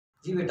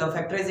जी बेटा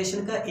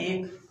फैक्टराइजेशन का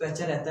एक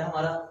क्वेश्चन रहता है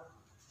हमारा,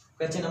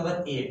 क्वेश्चन नंबर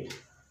 8।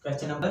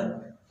 क्वेश्चन नंबर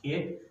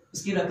 8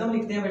 इसकी रकम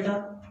लिखते हैं बेटा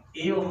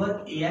a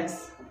over A x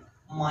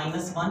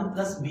minus one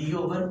plus B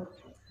over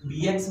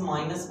B x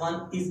minus one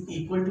is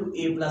equal to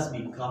A plus B.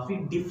 काफी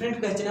डिफरेंट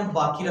क्वेश्चन है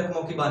बाकी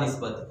रकमों की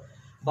बानिस्बत।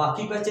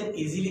 बाकी क्वेश्चन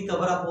इजीली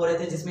कवर अप हो रहे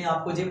थे जिसमें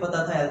आपको ये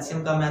पता था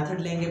एलसीएम का मेथड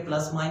लेंगे,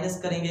 प्लस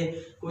माइनस करेंगे,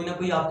 कोई ना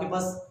कोई आपके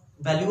पास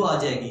वैल्यू आ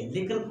जाएगी।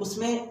 लेकिन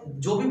उसमें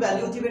जो भी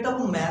वैल्यू थी बेटा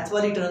वो मैथ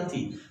वाली टर्म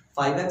थी।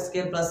 5x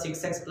के प्लस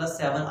 6x प्लस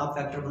 7 आप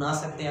फैक्टर बना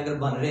सकते हैं अगर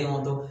बन रहे हो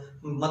तो,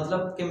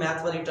 मतलब कि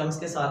मैथ वाली टर्म्स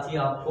के साथ ही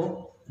आपको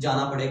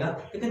जाना पड़ेगा।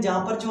 लेकिन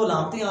जहां पर जो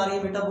अलामतें आ रही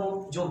है बेटा,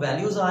 वो जो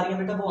वैल्यूज आ रही है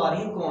बेटा, वो आ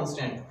रही है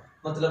कांस्टेंट।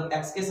 मतलब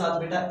x के साथ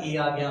बेटा a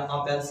आ गया,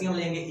 आप एलसीएम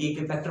लेंगे, a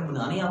के फैक्टर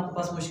बनाने आपके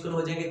पास मुश्किल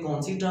हो जाएंगे।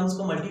 कौन सी टर्म्स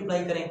को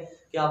मल्टीप्लाई करें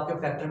कि आपके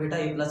फैक्टर बेटा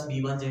a प्लस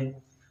बी बन जाए,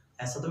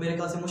 ऐसा तो मेरे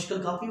ख्याल से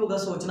मुश्किल काफी होगा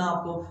सोचना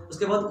आपको।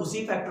 उसके बाद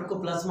उसी फैक्टर को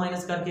प्लस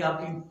माइनस करके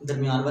आपकी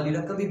दरमियान वाली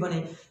रकम भी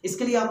बने।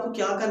 इसके लिए आपको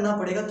क्या करना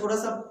पड़ेगा, थोड़ा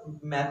सा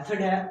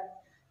मेथड है,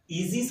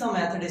 इजी सा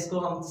मेथड, इसको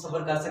हम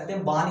सफर कर सकते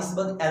हैं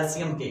बानिस्बत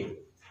एलसीएम के।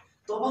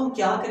 तो अब हम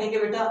क्या करेंगे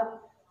बेटा,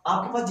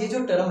 आपके पास ये जो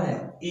टर्म है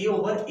a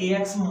over A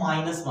x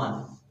minus one,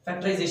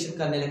 factorisation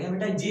करने लगे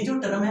बेटा, ये जो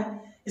टर्म है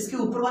इसके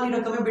ऊपर वाली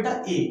रकम है बेटा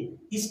a,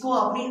 इसको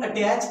आपने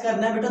अटैच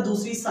करना है बेटा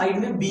दूसरी साइड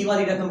में b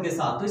वाली रकम के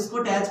साथ। तो इसको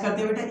अटैच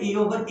करते हैं बेटा a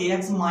over A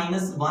x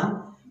minus one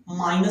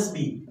minus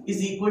B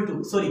is equal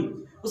to, sorry,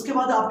 उसके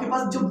बाद आपके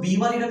पास जो b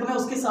वाली रकम है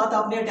उसके साथ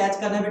आपने अटैच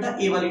करना है बेटा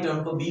a वाली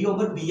टर्म को, b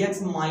over B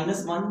x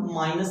minus one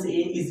minus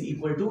A is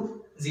equal to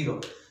 0।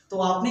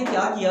 तो आपने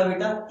क्या किया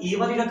बेटा, a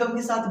वाली रकम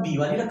के साथ b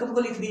वाली रकम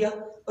को लिख दिया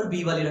और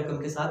b वाली रकम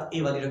के साथ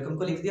a वाली रकम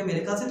को लिख दिया। मेरे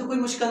ख्याल से तो कोई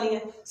मुश्किल नहीं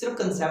है, सिर्फ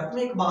कंसेप्ट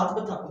में एक बात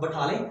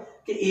बैठा लें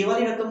कि a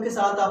वाली रकम के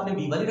साथ आपने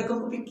b वाली रकम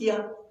को पिक किया,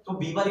 तो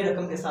b वाली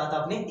रकम के साथ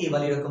आपने a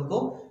वाली रकम को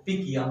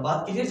पिक किया।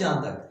 बात क्लियर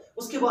जहां तक।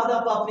 उसके बाद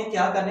आपने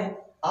क्या करना है,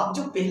 आप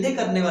जो पहले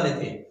करने वाले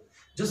थे,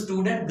 जो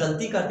स्टूडेंट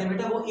गलती करते हैं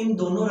बेटा, वो इन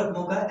दोनों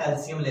रकमों का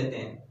एलसीएम लेते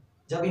हैं।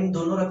 जब इन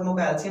दोनों रकमों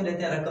का एलसीएम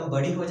लेते हैं रकम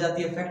बड़ी हो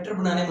जाती है, फैक्टर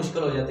बनाने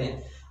मुश्किल हो जाते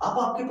हैं। अब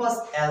आपके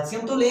पास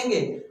एलसीएम तो लेंगे,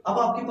 अब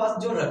आपके पास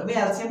जो रकमें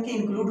एलसीएम की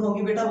इंक्लूड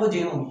होंगी बेटा वो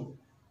जे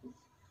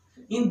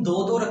होंगी। इन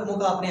दो रकमों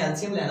का आपने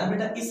एलसीएम लेना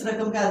बेटा। इस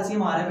रकम का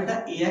एलसीएम आ रहा है बेटा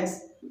ए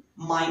एक्स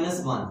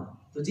माइनस वन,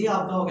 तो जी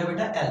आपका हो गया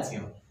बेटा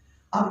एलसीएम।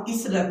 अब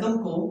इस रकम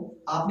को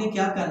आपने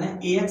क्या करना है,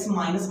 ए एक्स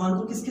माइनस वन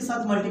को किसके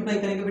साथ मल्टीप्लाई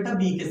करेंगे बेटा,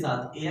 बी के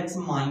साथ, ए एक्स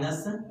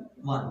माइनस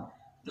वन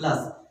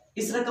प्लस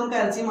इस रकम का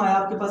एलसीएम आया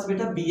आपके पास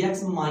बेटा B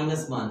x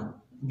minus one,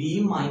 B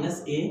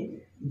minus A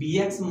B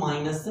x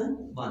minus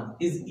one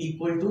is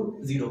equal to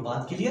 0।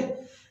 बात क्लियर।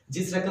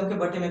 जिस रकम के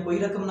बटे में कोई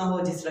रकम ना हो,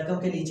 जिस रकम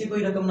के नीचे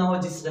कोई रकम ना हो,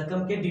 जिस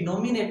रकम के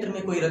डिनोमिनेटर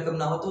में कोई रकम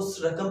ना हो, तो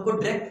उस रकम को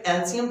डायरेक्ट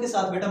एलसीएम के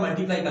साथ बेटा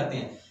मल्टीप्लाई करते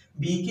हैं।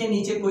 बी के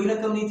नीचे कोई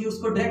रकम नहीं थी,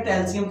 उसको डायरेक्ट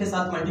एलसीएम के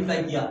साथ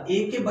मल्टीप्लाई किया। ए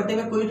के बटे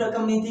में कोई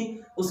रकम नहीं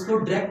थी, उसको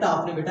डायरेक्ट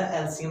आपने बेटा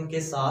एलसीएम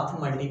के साथ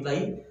मल्टीप्लाई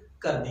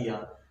कर दिया।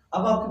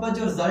 अब आपके पास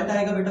जो रिजल्ट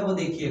आएगा बेटा वो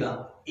देखिएगा,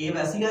 ए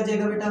वैसे ही आ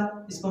जाएगा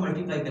बेटा, इसको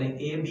मल्टीप्लाई करें,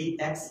 A B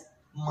x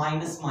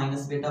minus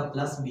minus बेटा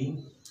plus B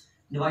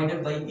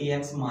divided by A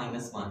x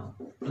minus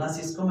one plus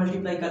इसको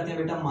मल्टीप्लाई करते हैं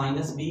बेटा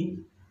minus B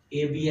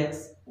A B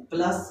x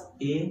plus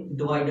A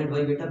divided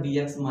by बेटा B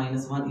x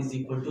minus one is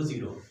equal to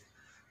 0।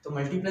 तो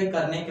multiply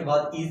करने के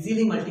बाद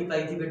इजीली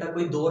मल्टीप्लाई थी बेटा,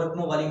 कोई दो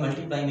रकमों वाली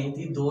मल्टीप्लाई नहीं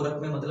थी। दो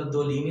रकमें मतलब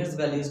दो लीनियर्स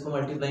वैल्यूज को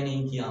मल्टीप्लाई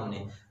नहीं किया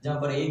हमने, जहां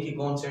पर ए की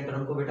कांस्टेंट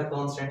टर्म को बेटा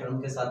कांस्टेंट टर्म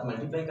के साथ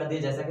मल्टीप्लाई कर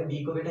दिया, जैसा कि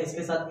बी को बेटा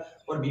इसके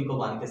साथ और बी को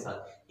 1 के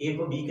साथ, ए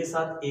को बी के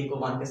साथ, ए को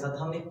 1 के साथ।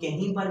 हमने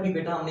कहीं पर भी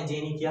बेटा हमने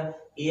ये नहीं किया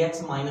ए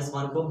एक्स माइनस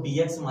वन को बी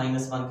एक्स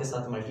माइनस वन के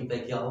साथ मल्टीप्लाई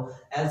किया हो।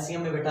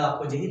 एलसीएम में बेटा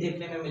आपको यही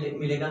देखने में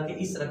मिलेगा कि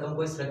इस रकम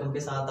को इस रकम के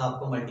साथ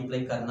आपको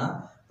मल्टीप्लाई करना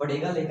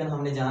पड़ेगा, लेकिन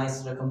हमने जहां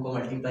इस रकम को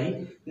मल्टीप्लाई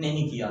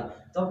नहीं किया।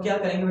 तो अब क्या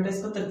करेंगे बेटा,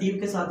 इसको तरतीब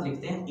के साथ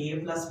लिखते हैं, ए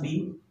plus B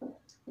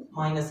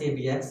minus A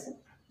B x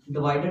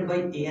divided by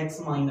A x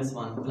minus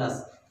one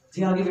plus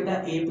जी आगे बेटा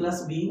ए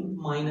plus B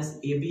minus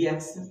A B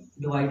x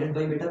divided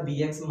by बेटा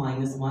B x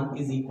minus one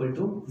is equal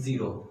to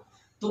 0।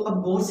 तो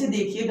अब गौर से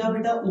देखिएगा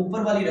बेटा,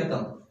 ऊपर वाली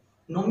रकम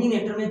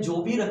नोमिनेटर में जो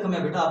भी रकम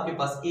है बेटा आपके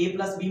पास ए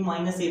plus B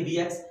minus A B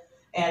x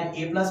and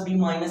A plus B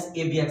minus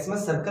A B x, मैं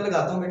सर्कल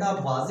लगाता हूं बेटा,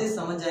 आप वाजे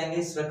समझ जाएंगे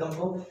इस रकम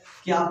को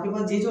कि आपके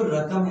पास ये जो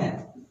रकम है,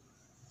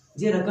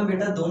 ये रकम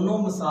बेटा दोनों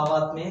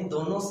मुसावात में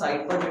दोनों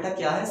साइड पर बेटा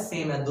क्या है,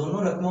 सेम है।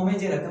 दोनों रकमों में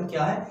ये रकम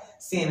क्या है,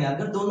 सेम है।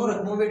 अगर दोनों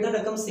रकमों में बेटा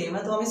रकम सेम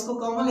है तो हम इसको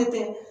कॉमन लेते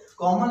हैं,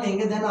 कॉमन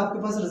लेंगे देन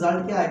आपके पास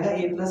रिजल्ट क्या आएगा,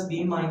 ए plus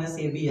B minus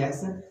A B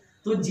x.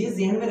 तो ये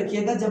ध्यान में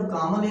रखिएगा, जब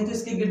कॉमन है तो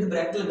इसके गिर्द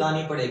ब्रैकेट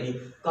लगानी पड़ेगी।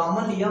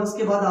 कॉमन लिया,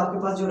 उसके बाद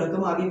आपके पास जो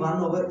रकम आ गई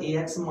 1 over A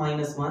x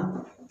minus one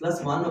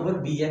plus 1 over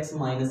B x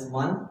minus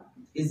one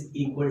is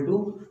equal to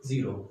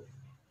 0।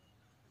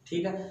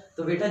 ठीक है,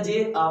 तो बेटा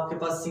ये आपके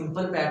पास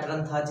सिंपल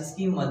पैटर्न था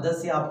जिसकी मदद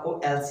से आपको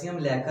एलसीएम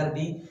लेकर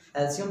भी,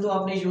 एलसीएम तो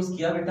आपने यूज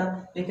किया बेटा,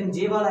 लेकिन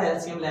ये वाला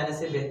एलसीएम लेने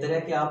से बेहतर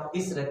है कि आप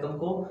इस रकम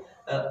को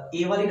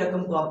ए वाली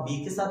रकम को आप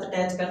बी के साथ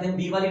अटैच कर दें,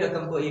 बी वाली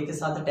रकम को ए के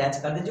साथ अटैच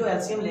कर दें। जो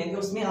एलसीएम लेंगे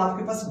उसमें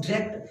आपके पास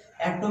डायरेक्ट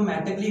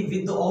ऑटोमेटिकली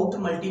विदाउट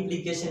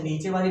मल्टीप्लिकेशन,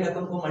 नीचे वाली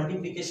रकम को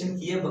मल्टीप्लिकेशन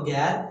किए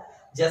बगैर,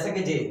 जैसा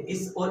कि जे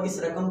इस और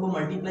इस रकम को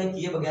मल्टीप्लाई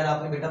किए बगैर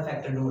आपने बेटा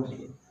फैक्टर ढूंढ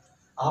लिए।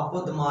 आपको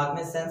दिमाग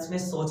में सेंस में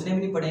सोचने भी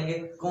नहीं पड़ेंगे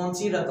कौन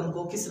सी रकम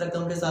को किस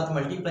रकम के साथ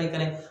मल्टीप्लाई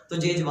करें तो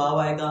ये जवाब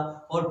आएगा,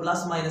 और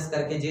प्लस माइनस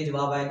करके ये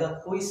जवाब आएगा।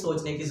 कोई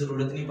सोचने की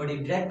जरूरत नहीं पड़ी,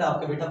 डायरेक्ट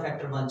आपके बेटा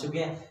फैक्टर बन चुके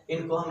हैं।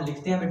 इनको हम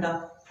लिखते हैं बेटा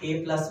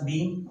a plus B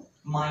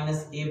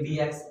minus A B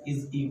x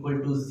is equal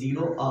to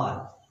 0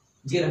 are.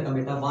 ये रकम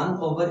बेटा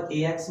 1 over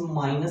A x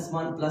minus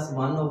 1 plus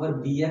 1 over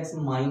B x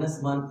minus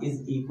 1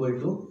 is equal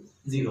to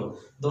 0।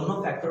 दोनों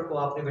फैक्टर को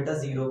आपने बेटा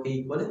 0 के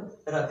इक्वल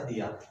रख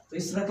दिया। तो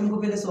इस रकम को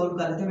पहले सॉल्व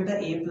कर लेते हैं बेटा।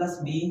 a प्लस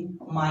बी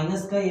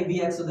माइनस का ए बी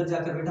एक्स उधर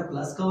जाकर बेटा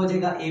प्लस का हो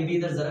जाएगा, ए बी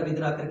इधर जरा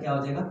इधर आकर क्या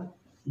हो जाएगा,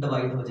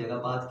 डिवाइड हो जाएगा।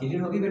 बात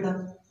क्लियर होगी बेटा।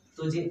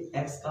 तो जी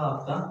x का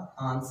आपका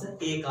आंसर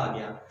 1 आ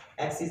गया।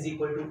 x is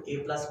equal to a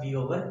plus B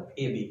over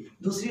A B.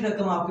 दूसरी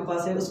रकम आपके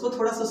पास है, उसको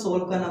थोड़ा सा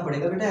सोल्व करना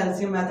पड़ेगा बेटा।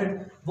 एलसीएम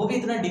मेथड वो भी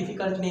इतना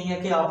डिफिकल्ट नहीं है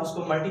कि आप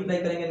उसको मल्टीप्लाई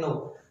करेंगे, नो,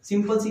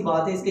 सिंपल सी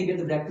बात है। इसके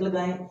गिर्द ब्रैकेट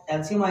लगाएं,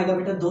 एलसीएम आएगा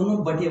बेटा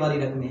दोनों बटे वाली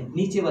रकमें,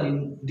 नीचे वाली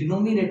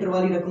डिनोमिनेटर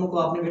वाली रकमों को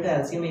आपने बेटा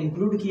एलसीएम में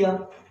इंक्लूड किया,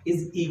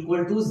 इज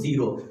इक्वल टू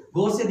 0।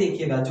 गौर से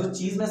देखिएगा, जो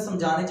चीज मैं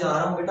समझाने जा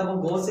रहा हूं बेटा वो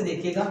गौर से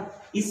देखिएगा।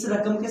 इस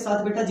रकम के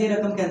साथ बेटा ये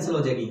रकम कैंसिल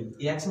हो जाएगी,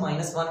 ax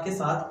माइनस 1 के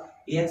साथ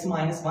ax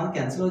माइनस 1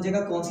 कैंसिल हो जाएगा।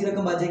 कौन सी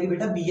रकम बच जाएगी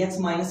बेटा, bx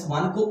माइनस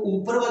 1 को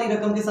ऊपर वाली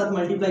रकम के साथ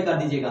मल्टीप्लाई कर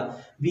दीजिएगा।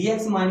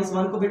 bx माइनस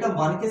 1 को बेटा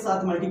 1 के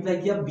साथ मल्टीप्लाई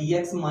किया,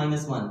 bx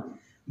minus 1,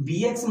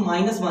 bx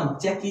minus 1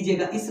 check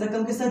कीजिएगा, इस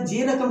रकम के साथ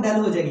ये रकम डेल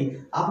हो जाएगी।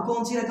 अब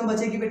कौन सी रकम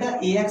बचेगी बेटा,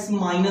 ax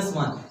माइनस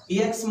 1,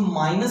 ax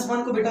माइनस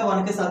 1 को बेटा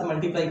 1 के साथ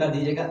मल्टीप्लाई कर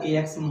दीजिएगा,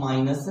 ax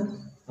माइनस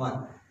 1।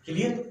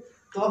 क्लियर।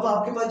 तो अब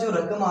आपके पास जो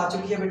रकम आ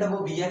चुकी है बेटा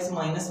वो bx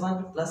minus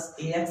 1 plus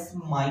ax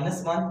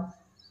minus 1,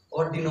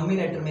 और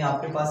डिनोमिनेटर में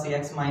आपके पास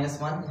ax माइनस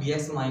 1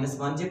 bx माइनस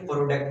 1 ये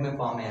प्रोडक्ट में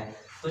फॉर्म है।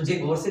 तो ये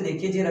गौर से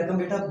देखिए, ये रकम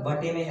बेटा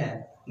बटे में है,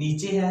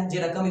 नीचे है,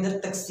 ये रकम इधर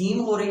तकसीम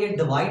हो रही है,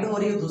 डिवाइड हो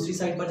रही है, दूसरी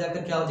साइड पर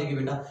जाकर क्या हो जाएगी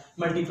बेटा,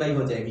 मल्टीप्लाई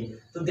हो जाएगी।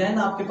 तो देन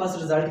आपके पास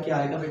रिजल्ट क्या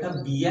आएगा बेटा,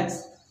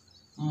 bx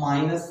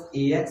minus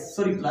ax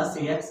sorry plus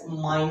ax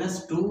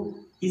minus 2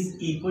 is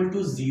equal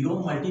to 0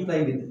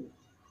 multiply with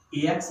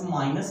ax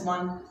minus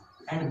 1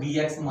 and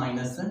bx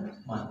minus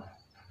 1।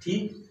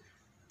 ठीक।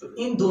 तो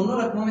इन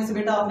दोनों रकमों में से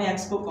बेटा आपने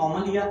x को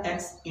कॉमन लिया,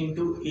 x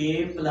इंटू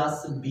ए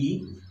प्लस बी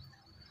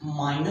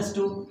माइनस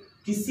 2।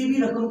 किसी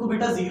भी रकम को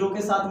बेटा 0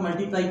 के साथ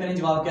मल्टीप्लाई करें,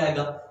 जवाब क्या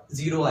आएगा,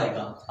 0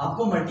 आएगा।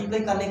 आपको मल्टीप्लाई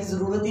करने की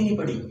जरूरत ही नहीं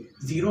पड़ी,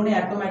 0 ने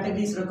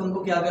ऑटोमेटिकली इस रकम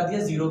को क्या कर दिया,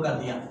 0 कर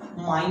दिया।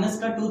 माइनस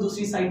का 2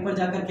 दूसरी साइड पर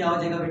जाकर क्या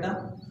हो जाएगा बेटा,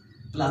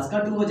 प्लस का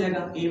 2 हो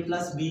जाएगा, a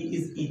plus B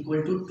is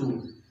equal to 2।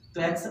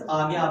 तो x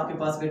आ गया आपके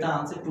पास बेटा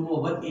answer 2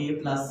 over a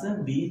plus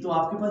B. तो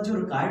आपके पास जो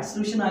रिक्वायर्ड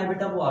सोल्यूशन आया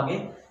बेटा वो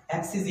आगे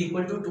x is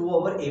equal to 2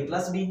 over a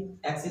plus B,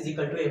 x is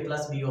equal to a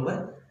plus B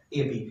over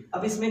A B.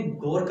 अब इसमें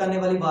गौर करने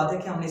वाली बात है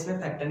कि हमने इसमें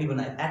फैक्टर नहीं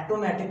बनाया,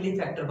 ऑटोमेटिकली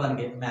फैक्टर बन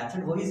गए।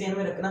 मेथड वही ध्यान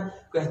में रखना,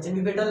 क्वेश्चन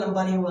भी बेटा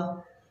लंबा नहीं हुआ,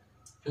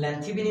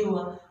 लेंथी भी नहीं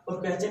हुआ, और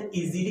क्वेश्चन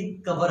इजीली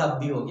कवर अप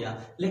भी हो गया।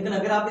 लेकिन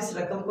अगर आप इस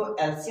रकम को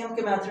एलसीएम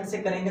के मेथड से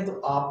करेंगे तो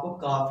आपको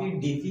काफी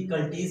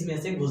डिफिकल्टीज में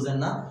से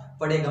गुजरना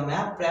पड़ेगा।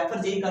 मैं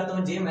प्रेफर यही करता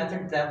हूँ, ये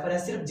मेथड प्रेफर है,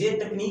 सिर्फ ये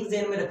टेक्निक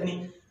ध्यान में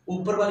रखनी।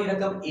 ऊपर वाली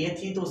रकम a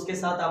थी तो उसके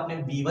साथ आपने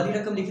b वाली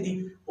रकम लिख दी,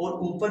 और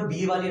ऊपर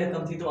b वाली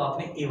रकम थी तो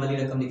आपने a वाली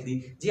रकम लिख दी।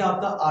 जी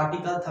आपका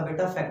आर्टिकल था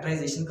बेटा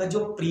फैक्टराइजेशन का,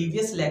 जो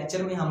प्रीवियस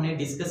लेक्चर में हमने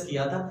डिस्कस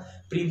किया था।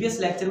 प्रीवियस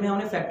लेक्चर में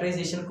हमने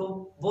फैक्टराइजेशन को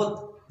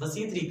बहुत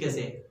वसी तरीके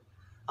से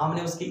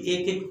हमने उसकी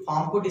एक एक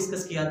फॉर्म को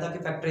डिस्कस किया था कि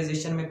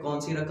फैक्टराइजेशन में कौन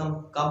सी रकम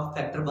कब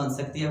फैक्टर बन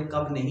सकती है,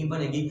 कब नहीं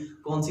बनेगी,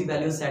 कौन सी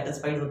वैल्यू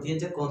सेटिस्फाइड होती है,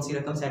 जब कौन सी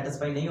रकम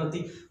सेटिस्फाइड नहीं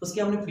होती।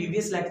 उसके हमने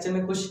प्रीवियस लेक्चर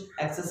में कुछ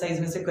एक्सरसाइज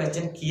में से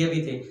क्वेश्चन किए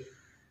भी थे,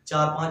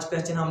 4-5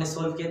 क्वेश्चन हमने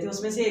सोल्व किए थे।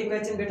 उसमें से एक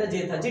क्वेश्चन बेटा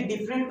ये था, जी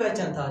डिफरेंट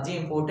क्वेश्चन था, जी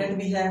इंपॉर्टेंट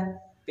भी है,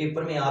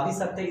 पेपर में आ भी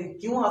सकते हैं।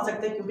 क्यों आ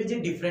सकते हैं, क्योंकि जी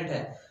डिफरेंट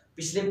है।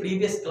 पिछले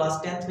प्रीवियस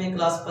क्लास 10th में,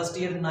 class first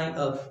year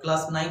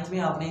class 9th में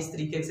आपने इस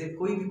तरीके से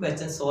कोई भी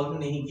क्वेश्चन सॉल्व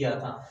नहीं किया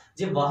था।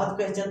 ये वाहद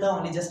क्वेश्चन था,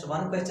 ओनली जस्ट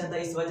 1 क्वेश्चन था,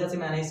 इस वजह से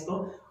मैंने इसको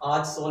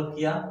आज सॉल्व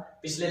किया।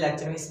 पिछले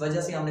लेक्चर में इस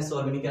वजह से हमने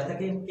सॉल्व नहीं किया था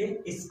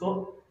कि इसको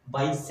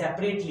बाई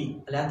सेपरेटली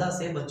अलहदा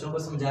से बच्चों को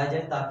समझाया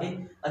जाए ताकि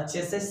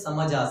अच्छे से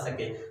समझ आ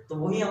सके। तो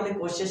वही हमने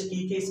कोशिश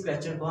की कि इस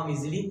क्वेश्चन को हम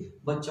इजीली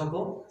बच्चों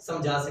को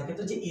समझा सके।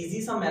 तो ये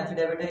इजी सा मेथड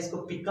है बेटा, इसको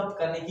पिकअप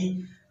करने की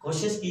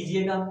कोशिश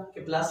कीजिएगा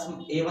कि प्लस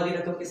a वाली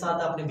रकम के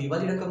साथ आपने b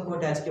वाली रकम को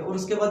अटैच किया, और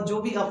उसके बाद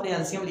जो भी आपने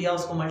एलसीएम लिया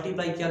उसको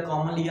मल्टीप्लाई किया,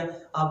 कॉमन लिया,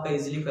 आपका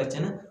इजीली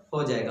क्वेश्चन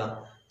हो जाएगा।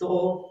 तो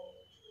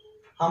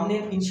हमने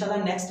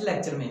इंशाल्लाह नेक्स्ट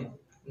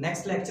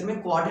लेक्चर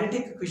में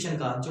क्वाड्रेटिक इक्वेशन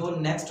का जो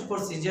नेक्स्ट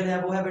प्रोसीजर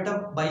है वो है बेटा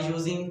by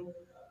using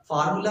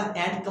formula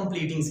and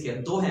completing square.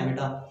 2 है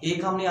बेटा,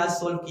 एक हमने आज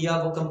सोल्व किया,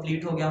 वो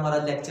कंप्लीट हो गया,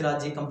 हमारा लेक्चर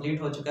आज ये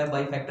कंप्लीट हो चुका है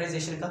बाय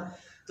फैक्टराइजेशन का।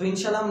 तो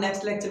इंशाल्लाह हम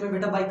नेक्स्ट लेक्चर में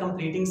बेटा bye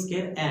completing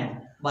square and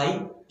by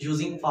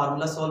using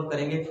formula solve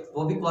करेंगे।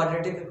 वो भी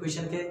क्वाड्रेटिक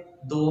इक्वेशन के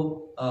 2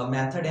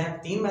 मेथड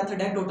हैं, 3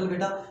 मेथड हैं टोटल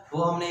बेटा।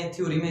 वो हमने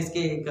थ्योरी में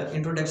इसके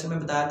इंट्रोडक्शन में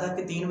बताया था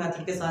कि 3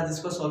 मेथड के साथ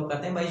इसको सॉल्व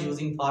करते हैं by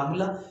using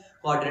formula,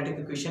 quadratic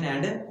equation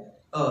and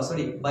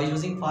by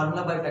using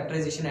formula, by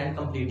factorization and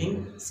completing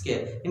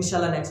square।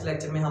 इंशाल्लाह नेक्स्ट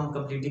लेक्चर में हम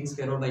completing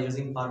square और by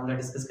using formula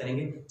डिस्कस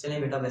करेंगे।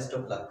 चलें बेटा, बेस्ट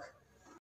ऑफ लक।